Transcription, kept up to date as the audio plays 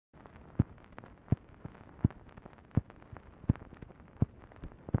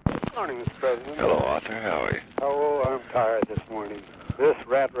Morning, Mr. President. Hello, Arthur. How are you? Oh, I'm tired this morning. This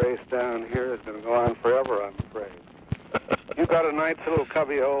rat race down here is going to go on forever, I'm afraid. You got a nice little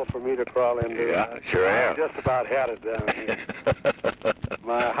cubbyhole for me to crawl into. Yeah, sure have. I just about had it down here.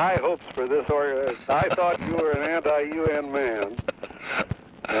 My high hopes for this I thought you were an anti-UN man,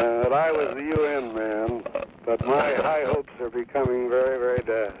 that I was the UN man, but my high hopes are becoming very, very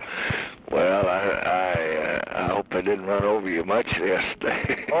dashed. Well, I hope I didn't run over you much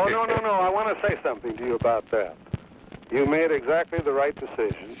yesterday. Oh, no. I want to say something to you about that. You made exactly the right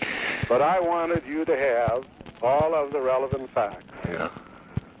decision, but I wanted you to have all of the relevant facts. Yeah.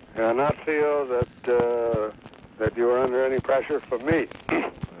 And not feel that you were under any pressure from me.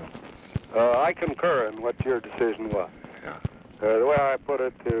 I concur in what your decision was. Yeah. The way I put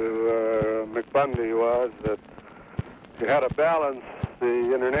it to McBundy was that you had to balance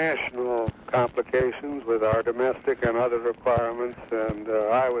the international complications with our domestic and other requirements, and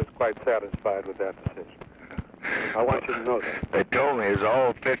I was quite satisfied with that decision. I want you to know that. They told me it was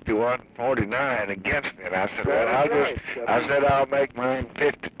all 51-49 against me, and I said, well, I'll make mine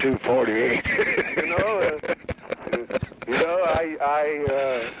 52-48.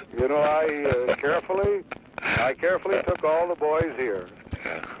 I carefully took all the boys here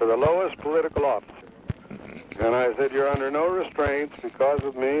for the lowest political officer. And I said, you're under no restraints because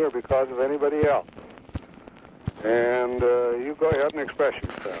of me or because of anybody else. And you go ahead and express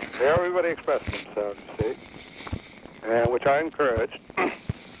yourself. Everybody expressed themselves, you see, and which I encouraged.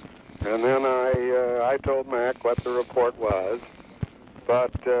 And then I told Mac what the report was.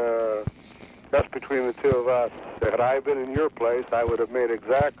 But just between the two of us, had I been in your place, I would have made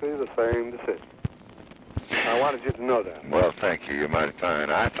exactly the same decision. I wanted you to know that. Well, thank you. You're mighty fine.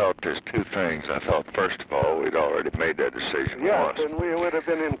 I thought there's two things. I thought, first of all, we'd already made that decision once. Yes, and we would have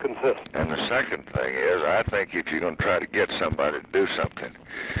been inconsistent. And the second thing is, I think if you're going to try to get somebody to do something,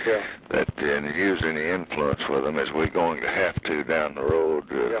 and use any influence with them, as we're going to have to down the road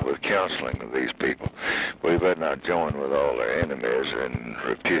with counseling of these people, we better not join with all their enemies and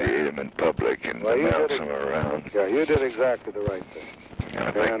repudiate them in public and denounce them around. Yeah, you did exactly the right thing.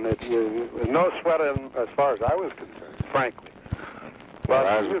 And it was no sweat as far as I was concerned, frankly. Well,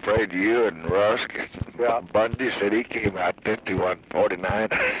 I was afraid you and Rusk and Bundy said he came out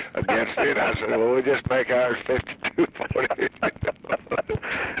 51-49 against it. I said, well, we'll just make ours 52-48.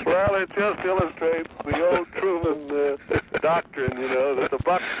 Well, it just illustrates the old Truman doctrine, that the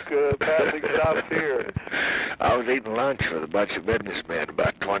buck passing stops here. I was eating lunch with a bunch of businessmen,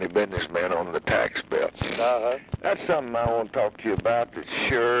 about 20 businessmen on the tax bill. That's something I want to talk to you about that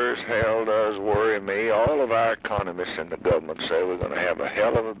sure as hell does worry me. All of our economists in the government say we're going to have a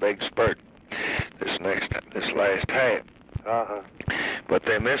hell of a big spurt this last half. But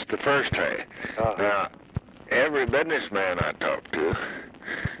they missed the first half. Now, every businessman I talked to,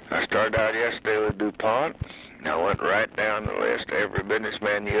 I started out yesterday with DuPont, and I went right down the list. Every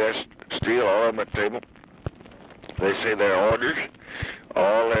businessman, U.S. Steel, all of them at the table, they say their orders,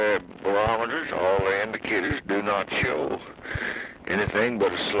 all their barometers, all their indicators do not show anything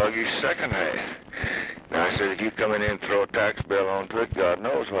but a sluggish second half. Now, I said, if you come in and throw a tax bill onto it, God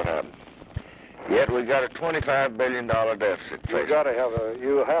knows what happened. Yet we got a $25 billion deficit.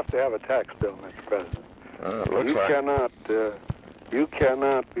 You have to have a tax bill, Mr. President. You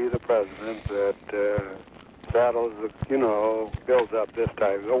cannot be the president that saddles builds up this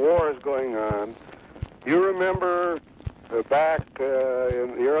type. The war is going on. You remember back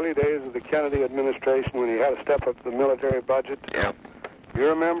in the early days of the Kennedy administration when he had to step up the military budget? Yeah. You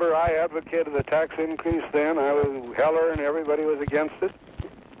remember I advocated the tax increase then. I was Heller and everybody was against it.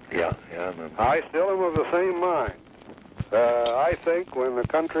 Yeah, I remember. I still am of the same mind. I think when the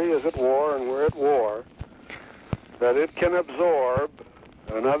country is at war and we're at war, that it can absorb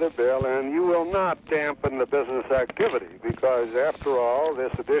another bill, and you will not dampen the business activity because, after all,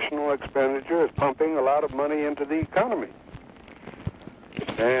 this additional expenditure is pumping a lot of money into the economy.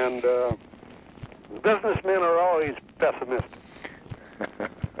 And businessmen are always pessimistic.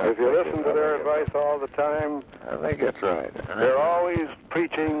 If you listen to their advice all the time, I think that's right. They're always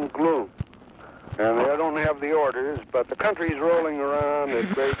preaching gloom. And they don't have the orders, but the country's rolling around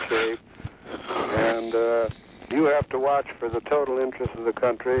in great shape. And you have to watch for the total interest of the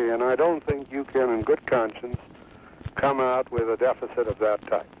country, and I don't think you can, in good conscience, come out with a deficit of that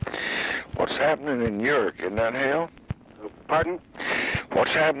type. What's happening in Newark? Isn't that hell? Pardon?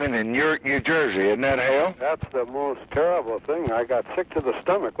 What's happening in Newark, New Jersey? Isn't that hell? That's the most terrible thing. I got sick to the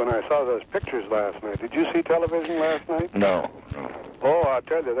stomach when I saw those pictures last night. Did you see television last night? No. Oh, I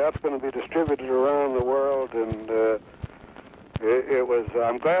tell you, that's going to be distributed around the world, and it was.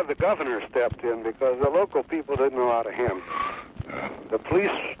 I'm glad the governor stepped in because the local people didn't know how to handle it. The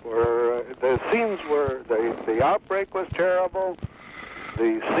police were, the scenes were, the outbreak was terrible.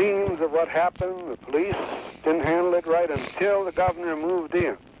 The scenes of what happened, the police didn't handle it right until the governor moved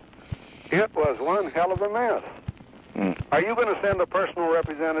in. It was one hell of a mess. Are you going to send a personal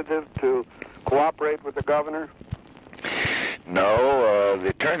representative to cooperate with the governor? No, the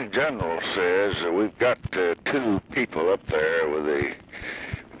Attorney General says we've got 2 people up there with the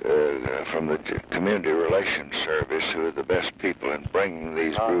from the Community Relations Service who are the best people in bringing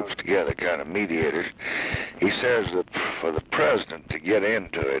these groups together, kind of mediators. He says that for the president to get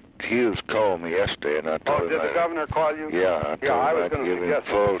into it, Hughes called me yesterday, and I told him... did the governor call you? Yeah, I told him I'd give him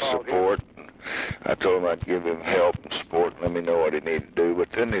full support. I told him I'd give him help and support and let me know what he needed to do.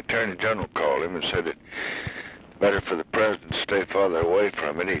 But then the Attorney General called him and said it better for the president to stay farther away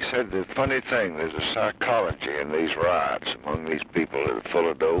from it. He said the funny thing, there's a psychology in these riots among these people that are full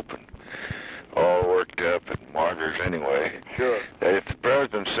of dope and all worked up and martyrs anyway. Sure. That if the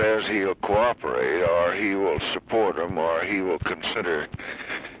president says he'll cooperate or he will support them or he will consider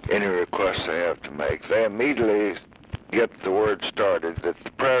any requests they have to make, they immediately get the word started that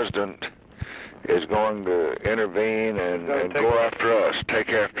the president is going to intervene and go after us,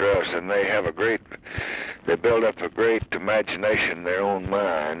 take after us, and they have they build up a great imagination in their own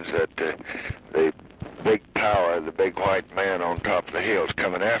minds that the big power, the big white man on top of the hill is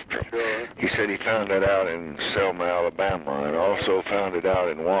coming after him. Sure. He said he found that out in Selma, Alabama, and also found it out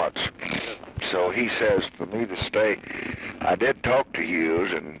in Watts. So he says for me to stay. I did talk to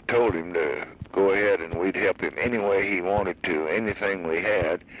Hughes and told him to go ahead and we'd help him any way he wanted to, anything we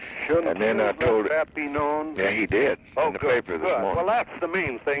had. Shouldn't and then I told him that be known? Yeah, he did in the paper this morning. Well, that's the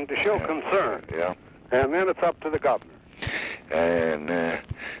main thing, to show concern. Yeah. And then it's up to the governor. And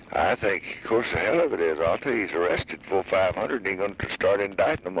I think, of course, the hell of it is, I'll tell you, he's arrested 400-500, and he's going to start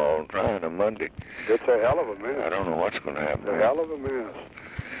indicting them all and trying on Monday. It's a hell of a mess. I don't know what's going to happen. It's a hell of a mess.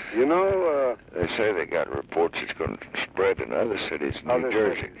 You know... they say they got reports it's going to spread in other cities in New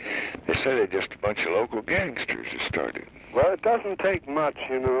Jersey. They say they're just a bunch of local gangsters that started. Well, it doesn't take much,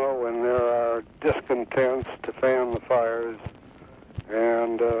 you know, when there are discontents to fan the fires.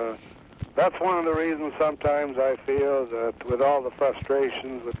 And that's one of the reasons sometimes I feel that with all the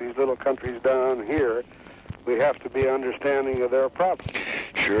frustrations with these little countries down here, we have to be understanding of their problems.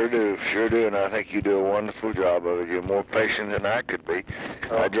 Sure do, and I think you do a wonderful job of it. You're more patient than I could be.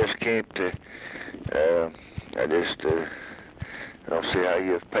 I just can't, I don't see how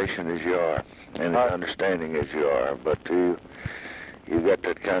you're as patient as you are, and as understanding as you are, but you got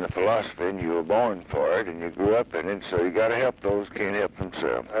that kind of philosophy, and you were born for it, and you grew up in it, so you got to help those who can't help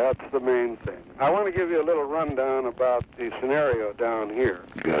themselves. That's the main thing. I want to give you a little rundown about the scenario down here.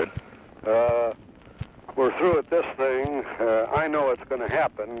 Good. We're through at this thing. I know it's going to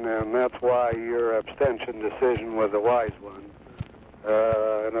happen, and that's why your abstention decision was a wise one.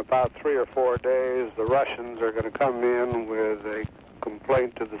 In about 3 or 4 days, the Russians are going to come in with a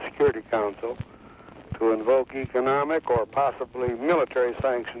complaint to the Security Council to invoke economic or possibly military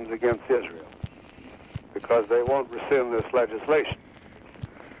sanctions against Israel, because they won't rescind this legislation,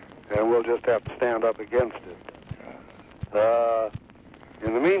 and we'll just have to stand up against it.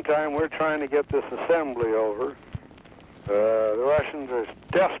 In the meantime, we're trying to get this assembly over. The Russians are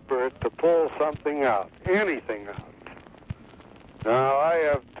desperate to pull something out, anything out. Now, I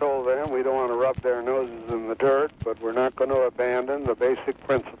have told them we don't want to rub their noses in the dirt, but we're not going to abandon the basic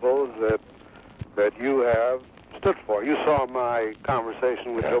principles that you have stood for. You saw my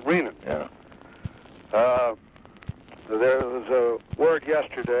conversation with Dobrinin. Yeah. There was a word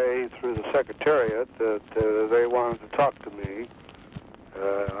yesterday through the Secretariat that they wanted to talk to me.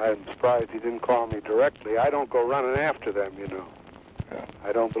 I'm surprised he didn't call me directly. I don't go running after them, you know. Yeah.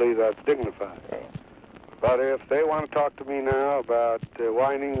 I don't believe that's dignified. Yeah. But if they want to talk to me now about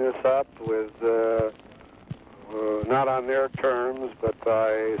winding this up with, not on their terms, but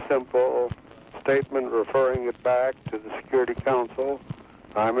by simple statement referring it back to the Security Council,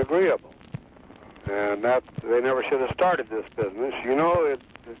 I'm agreeable. And that they never should have started this business. You know,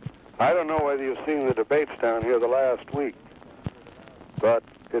 I don't know whether you've seen the debates down here the last week, but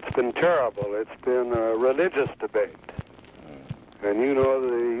it's been terrible. It's been a religious debate. And you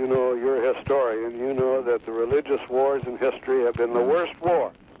know you're a historian, you know that the religious wars in history have been the worst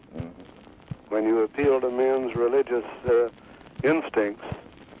wars. When you appeal to men's religious instincts,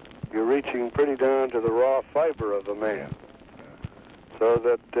 you're reaching pretty down to the raw fiber of a man. So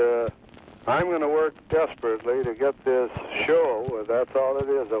that I'm going to work desperately to get this show, that's all it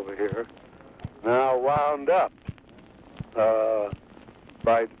is over here, now wound up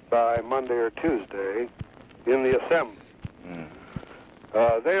by Monday or Tuesday in the assembly.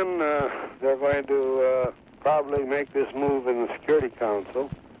 Then they're going to probably make this move in the Security Council.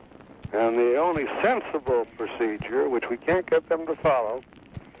 And the only sensible procedure, which we can't get them to follow,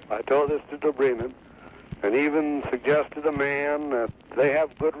 I told this to Dobrynin, and even suggested a man that they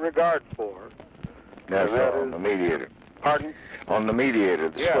have good regard for. That's that on is, the Mediator. Pardon? On the Mediator,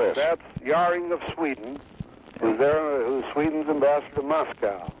 the yes, Swiss. That's Yaring of Sweden, who's Sweden's ambassador to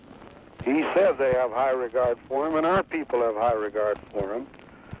Moscow. He says they have high regard for him, and our people have high regard for him.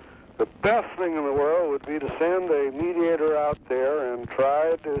 The best thing in the world would be to send a mediator out there and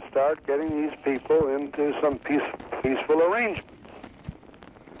try to start getting these people into some peaceful arrangements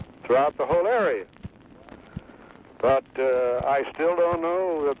throughout the whole area. But I still don't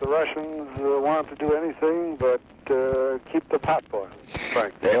know that the Russians want to do anything but keep the pot boiling,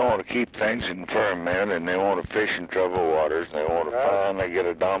 frankly. They want to keep things in ferment, and they want to fish in troubled waters. They want to finally get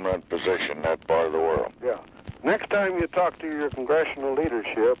a dominant position in that part of the world. Yeah. Next time you talk to your congressional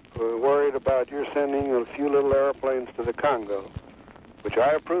leadership, worried about your sending a few little airplanes to the Congo, which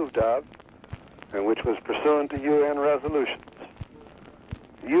I approved of, and which was pursuant to UN resolutions,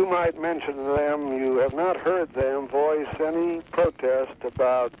 you might mention to them you have not heard them voice any protest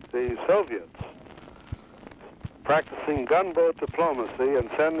about the Soviets practicing gunboat diplomacy and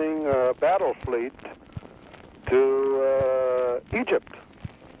sending a battle fleet to Egypt,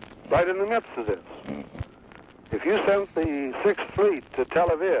 right in the midst of this. If you sent the 6th Fleet to Tel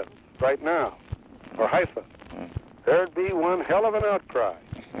Aviv right now, or Haifa, there'd be one hell of an outcry.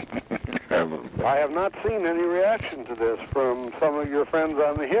 I have not seen any reaction to this from some of your friends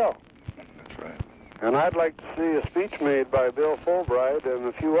on the Hill. That's right. And I'd like to see a speech made by Bill Fulbright and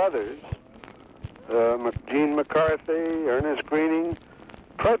a few others, Gene McCarthy, Ernest Greening,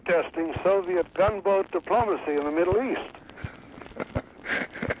 protesting Soviet gunboat diplomacy in the Middle East.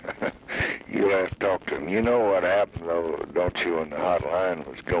 You'll have to talk to him. You know what happened, though, don't you, when the hotline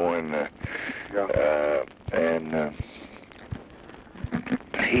was going, and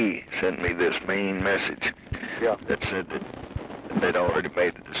he sent me this mean message that said that they'd already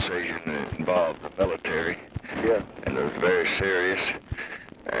made the decision that involved the military, and it was very serious,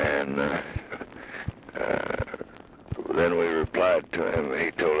 and then we replied to him.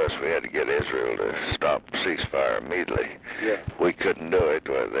 He told us we had to get Israel to stop ceasefire immediately. We couldn't do it.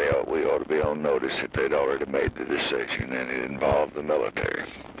 Well, we ought to be on notice that they'd already made the decision, and it involved the military.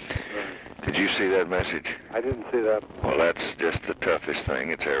 Did you see that message? I didn't see that. Well, that's just the toughest thing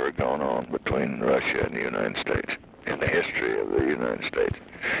that's ever gone on between Russia and the United States in the history of the United States.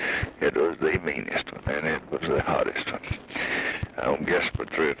 It was the meanest one, and it was the hottest one. I don't guess but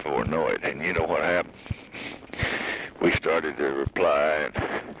 3 or 4 know it. And you know what happened? We started to reply,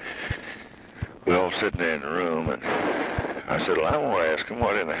 and we all sitting there in the room, and I said, well, I want to ask him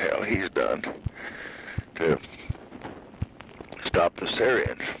what in the hell he's done to stop the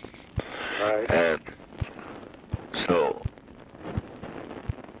Syrians. Right. And so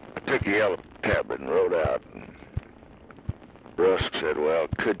I took a yellow tablet and wrote out, and Rusk said, well,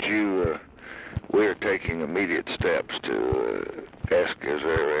 could you, we're taking immediate steps to ask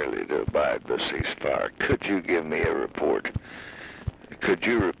Israeli to abide the ceasefire. Could you give me a report? Could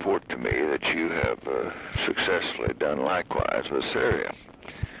you report to me that you have successfully done likewise with Syria?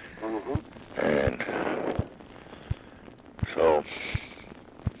 And so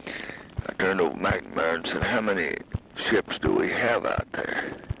I turned to McNamara and said, how many ships do we have out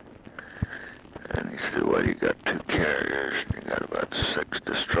there? And he said, well, you got 2 carriers, and you got about 6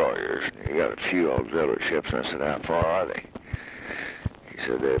 destroyers, and you got a few auxiliary ships. And I said, how far are they? He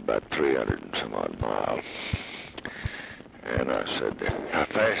said, they're about 300 and some odd miles. And I said, how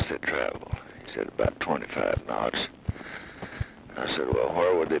fast they travel? He said, about 25 knots. I said, well,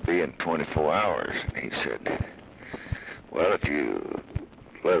 where would they be in 24 hours? And he said, well, if you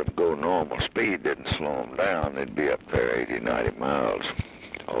let them go normal speed, didn't slow them down, they'd be up there 80, 90 miles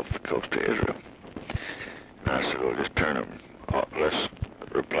off the coast of Israel. And I said, well, just turn them off. Let's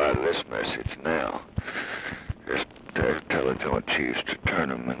reply to this message now. Just tell the Joint Chiefs to turn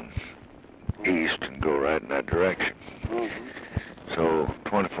them east and go right in that direction. So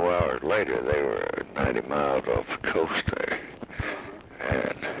 24 hours later, they were 90 miles off the coast there.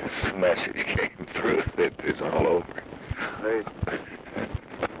 And the message came through that it's all over.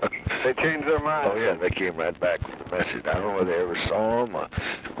 They changed their mind. Oh, yeah, they came right back with the message. I don't know whether they ever saw them or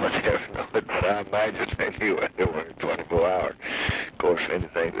whether they ever know it, but I imagine they knew it. They were in 24 hours. Of course,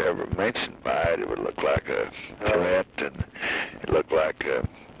 anything they ever mentioned by it, it would look like a threat, and it looked like a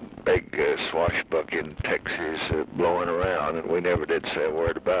big swashbucking Texas blowing around, and we never did say a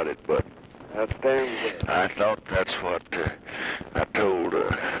word about it, but that's damn good. I thought that's what I told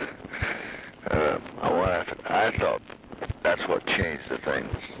my wife. I thought That's what changed the thing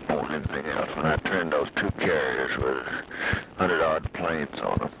more than anything else. When I turned those two carriers with 100-odd planes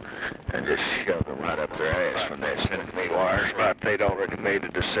on them and just shoved them right up their ass when they sent me wires about they'd already made a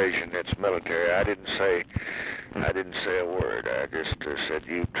decision. It's military. I didn't say a word. I just said,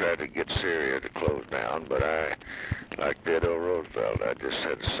 you try to get Syria to close down, but I, like Theodore Roosevelt, I just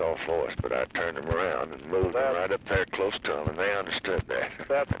said a soft voice, but I turned them around and moved them right up there close to them, and they understood that.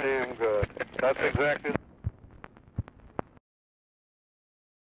 That's damn good. That's exactly...